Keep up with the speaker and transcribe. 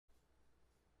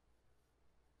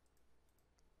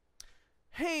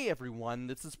Hey everyone,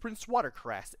 this is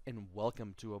PrinceWatercress, and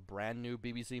welcome to a brand new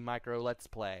BBC Micro Let's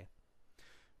Play.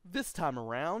 This time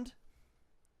around,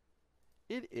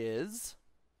 it is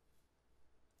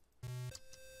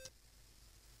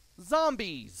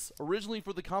Zombies! Originally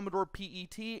for the Commodore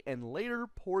PET and later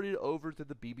ported over to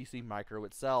the BBC Micro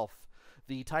itself.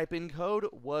 The type-in code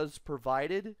was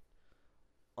provided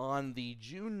on the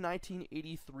June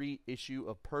 1983 issue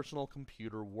of Personal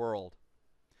Computer World.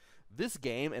 This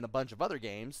game and a bunch of other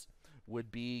games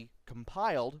would be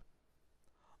compiled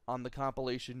on the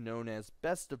compilation known as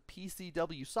Best of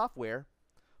PCW Software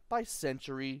by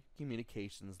Century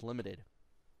Communications Ltd.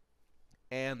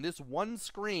 And this one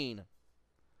screen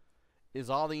is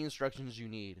all the instructions you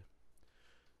need.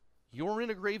 You're in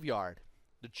a graveyard.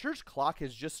 The church clock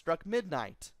has just struck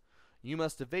midnight. You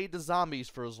must evade the zombies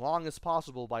for as long as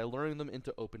possible by luring them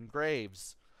into open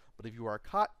graves. But if you are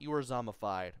caught, you are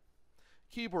zombified.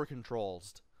 Keyboard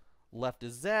controls. Left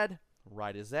is Z,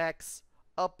 right is X,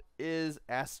 up is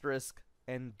asterisk,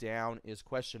 and down is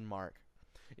question mark.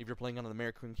 If you're playing on an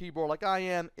American keyboard like I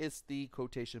am, it's the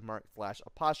quotation mark /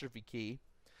 apostrophe key.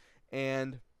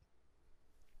 And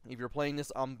if you're playing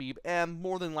this on Beeb M,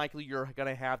 more than likely you're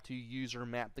going to have to user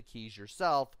map the keys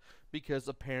yourself, because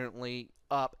apparently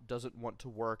up doesn't want to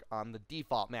work on the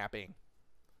default mapping.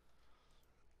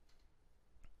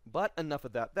 But enough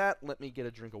about that. Let me get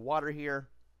a drink of water here.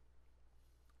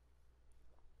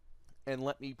 And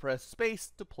let me press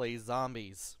space to play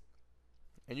zombies.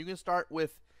 And you can start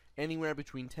with anywhere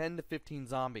between 10 to 15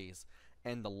 zombies.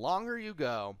 And the longer you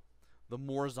go, the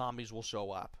more zombies will show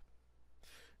up.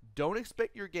 Don't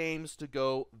expect your games to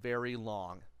go very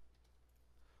long.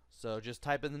 So just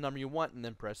type in the number you want and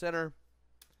then press enter.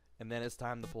 And then it's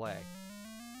time to play.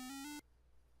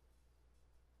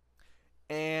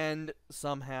 And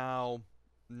somehow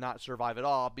not survive at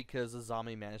all because the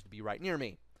zombie managed to be right near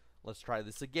me. Let's try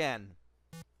this again.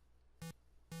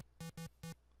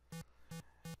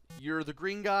 You're the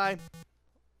green guy,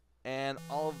 and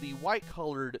all of the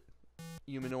white-colored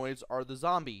humanoids are the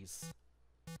zombies.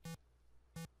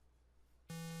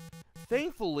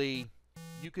 Thankfully,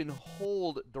 you can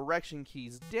hold direction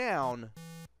keys down,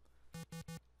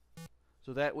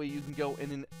 so that way you can go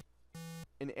in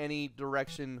any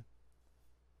direction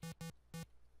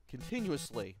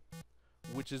continuously,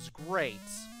 which is great.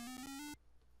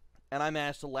 And I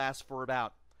managed to last for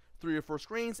about 3 or 4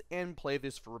 screens and play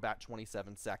this for about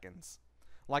 27 seconds.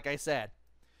 Like I said,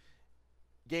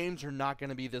 games are not going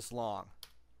to be this long.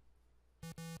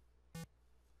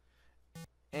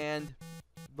 And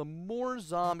the more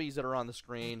zombies that are on the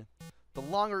screen, the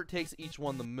longer it takes each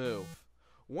one to move.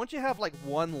 Once you have like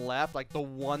one left, like the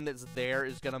one that's there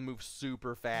is going to move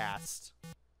super fast.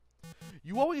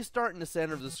 You always start in the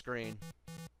center of the screen,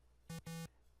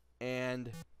 and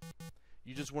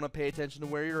you just want to pay attention to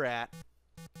where you're at.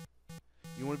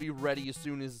 You want to be ready as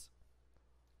soon as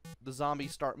the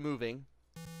zombies start moving,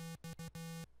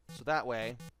 so that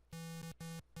way,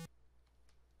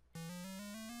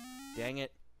 dang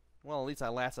it, well, at least I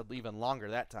lasted even longer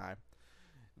that time.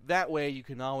 That way you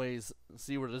can always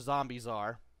see where the zombies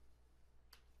are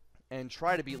and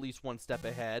try to be at least one step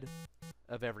ahead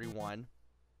of everyone.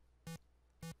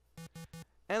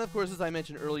 And of course, as I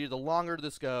mentioned earlier, the longer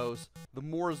this goes, the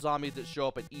more zombies that show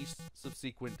up at each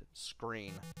subsequent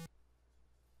screen.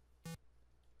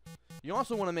 You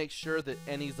also want to make sure that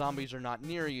any zombies are not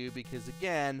near you, because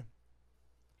again,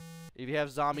 if you have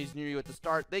zombies near you at the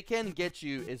start, they can get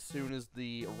you as soon as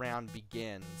the round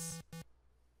begins.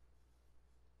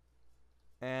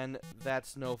 And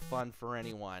that's no fun for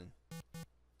anyone.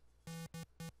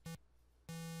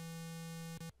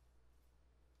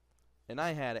 And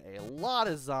I had a lot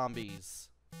of zombies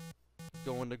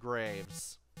going to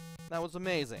graves. That was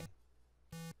amazing.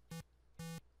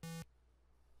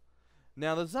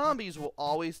 Now, the zombies will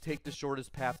always take the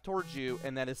shortest path towards you,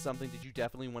 and that is something that you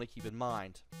definitely want to keep in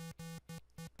mind.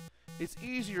 It's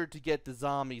easier to get the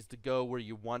zombies to go where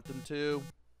you want them to,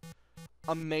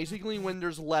 amazingly, when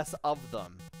there's less of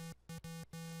them.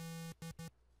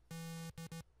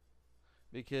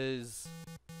 Because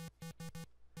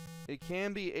it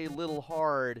can be a little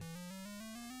hard.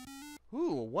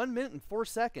 Ooh, 1 minute and 4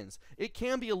 seconds. It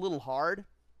can be a little hard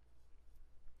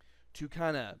to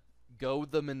kind of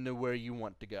goad them into where you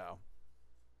want to go.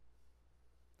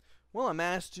 Well, I'm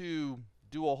asked to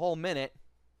do a whole minute,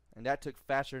 and that took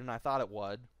faster than I thought it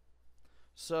would.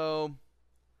 So,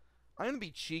 I'm going to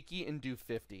be cheeky and do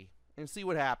 50 and see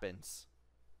what happens.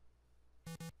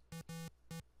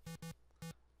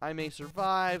 I may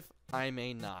survive, I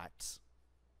may not.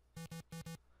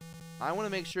 I want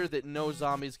to make sure that no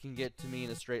zombies can get to me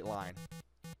in a straight line.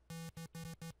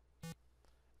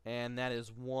 And that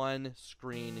is one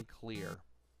screen clear.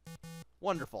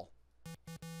 Wonderful.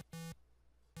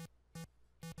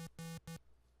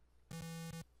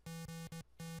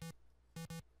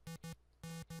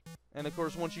 And of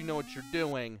course, once you know what you're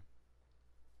doing,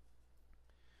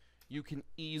 you can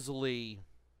easily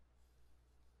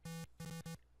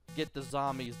get the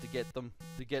zombies to get them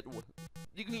to get.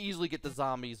 You can easily get the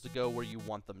zombies to go where you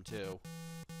want them to.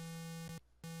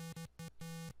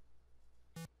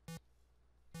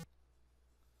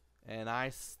 And I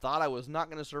thought I was not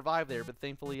going to survive there, but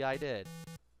thankfully I did.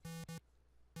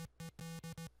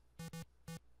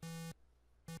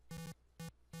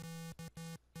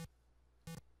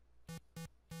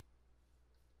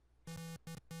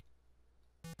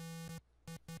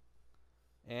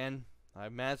 And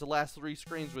I've managed the last 3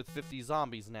 screens with 50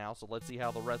 zombies now, so let's see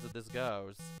how the rest of this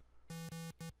goes.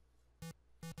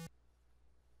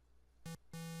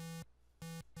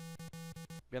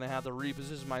 Gonna have to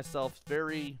reposition myself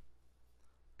very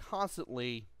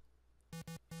constantly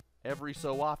every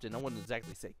so often. I wouldn't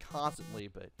exactly say constantly,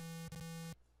 but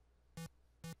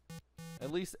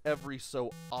at least every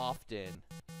so often,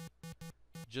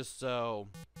 just so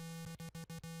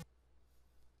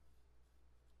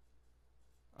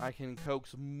I can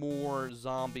coax more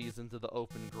zombies into the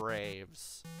open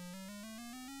graves.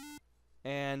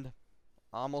 And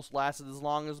almost lasted as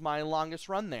long as my longest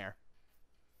run there.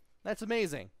 That's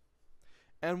amazing.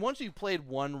 And once you've played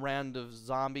one round of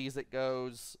zombies that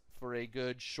goes for a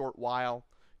good short while,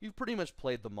 you've pretty much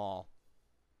played them all.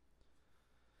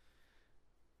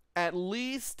 At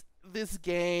least this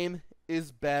game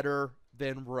is better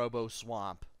than Robo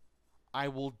Swamp. I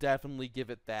will definitely give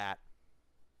it that.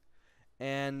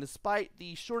 And despite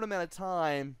the short amount of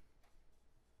time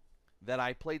that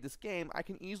I played this game, I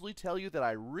can easily tell you that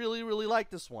I really, really like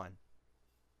this one.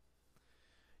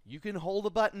 You can hold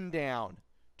a button down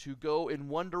to go in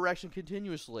one direction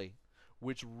continuously,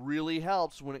 which really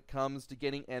helps when it comes to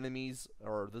getting enemies,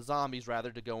 or the zombies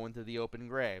rather, to go into the open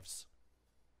graves.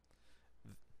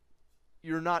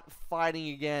 You're not fighting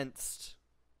against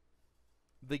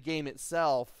the game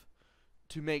itself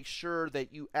to make sure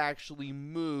that you actually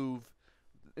move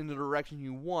in the direction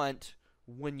you want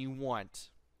when you want.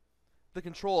 The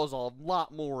control is a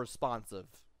lot more responsive.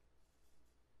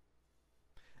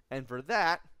 And for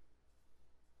that,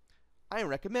 I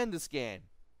recommend this game.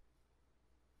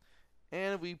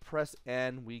 And if we press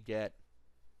N, we get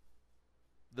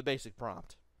the basic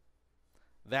prompt.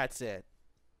 That's it.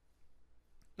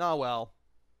 Oh well.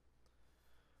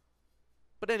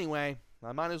 But anyway,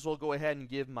 I might as well go ahead and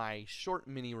give my short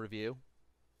mini review,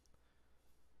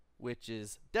 which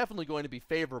is definitely going to be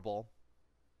favorable,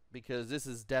 because this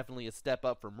is definitely a step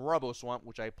up from Robo Swamp,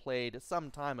 which I played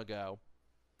some time ago,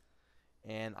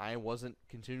 and I wasn't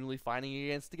continually fighting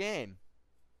against the game.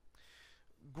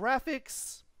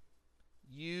 Graphics,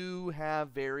 you have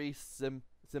very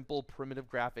simple, primitive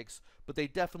graphics, but they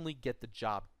definitely get the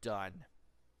job done.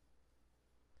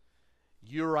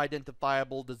 You're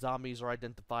identifiable, the zombies are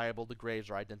identifiable, the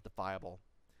graves are identifiable.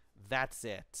 That's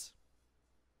it.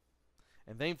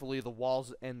 And thankfully, the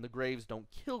walls and the graves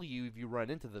don't kill you if you run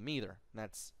into them either.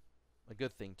 That's a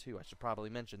good thing, too. I should probably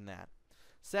mention that.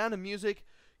 Sound and music,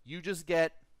 you just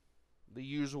get the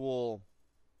usual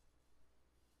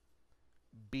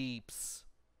beeps,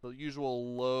 the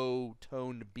usual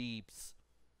low-toned beeps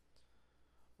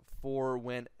for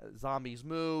when zombies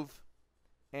move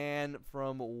and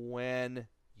from when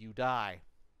you die.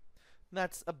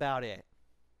 That's about it.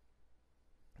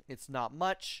 It's not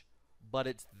much, but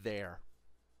it's there.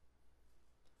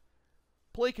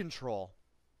 Play control.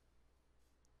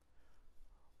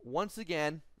 Once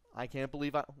again, I can't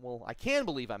believe I can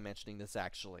believe I'm mentioning this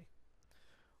actually.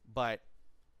 But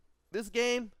this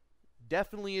game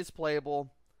definitely is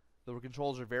playable. The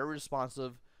controls are very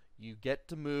responsive. You get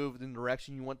to move in the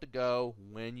direction you want to go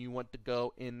when you want to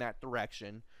go in that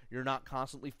direction. You're not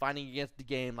constantly fighting against the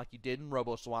game like you did in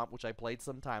Robo Swamp, which I played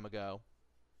some time ago.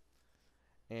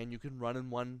 And you can run in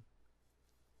one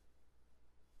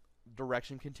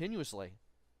direction continuously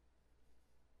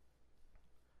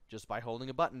just by holding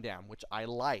a button down, which I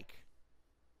like.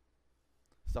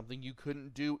 Something you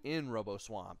couldn't do in Robo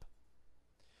Swamp.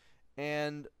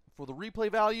 And for the replay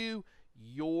value,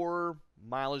 your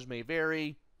mileage may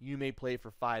vary. You may play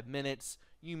for 5 minutes.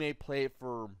 You may play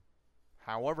for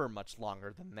however much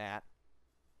longer than that.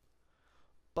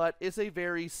 But it's a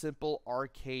very simple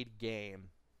arcade game.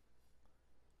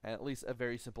 At least a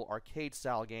very simple arcade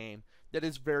style game that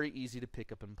is very easy to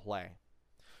pick up and play.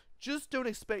 Just don't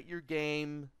expect your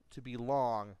game to be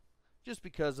long just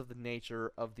because of the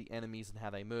nature of the enemies and how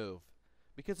they move.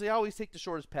 Because they always take the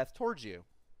shortest path towards you.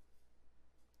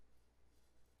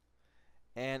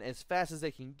 And as fast as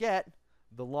they can get,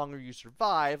 the longer you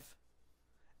survive,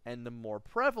 and the more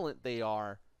prevalent they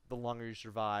are, the longer you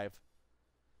survive,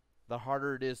 the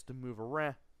harder it is to move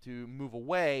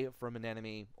away from an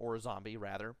enemy, or a zombie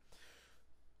rather,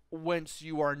 once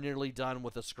you are nearly done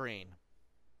with a screen.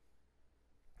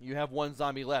 You have one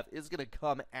zombie left. It's going to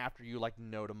come after you like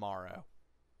no tomorrow.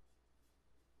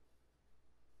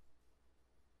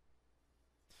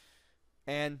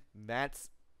 And that's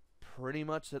pretty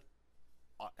much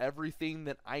everything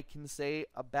that I can say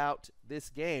about this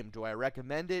game. Do I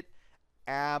recommend it?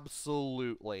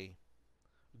 Absolutely.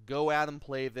 Go out and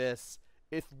play this.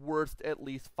 It's worth at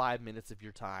least 5 minutes of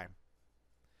your time.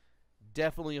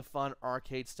 Definitely a fun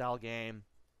arcade-style game.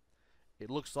 It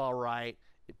looks alright.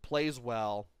 It plays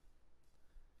well.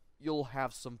 You'll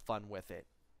have some fun with it.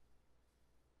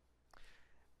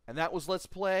 And that was Let's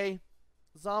Play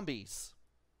Zombies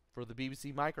for the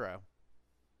BBC Micro.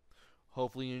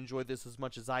 Hopefully you enjoyed this as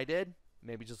much as I did.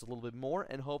 Maybe just a little bit more.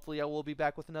 And hopefully I will be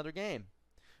back with another game.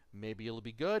 Maybe it'll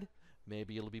be good.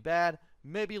 Maybe it'll be bad.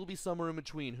 Maybe it'll be somewhere in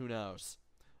between. Who knows?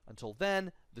 Until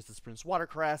then, this is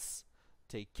PrinceWatercress.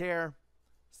 Take care.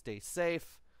 Stay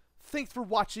safe. Thanks for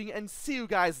watching, and see you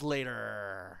guys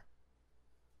later.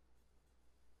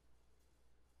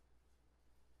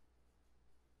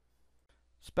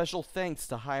 Special thanks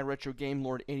to High Retro Game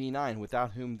Lord 89,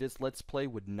 without whom this Let's Play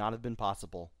would not have been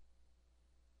possible.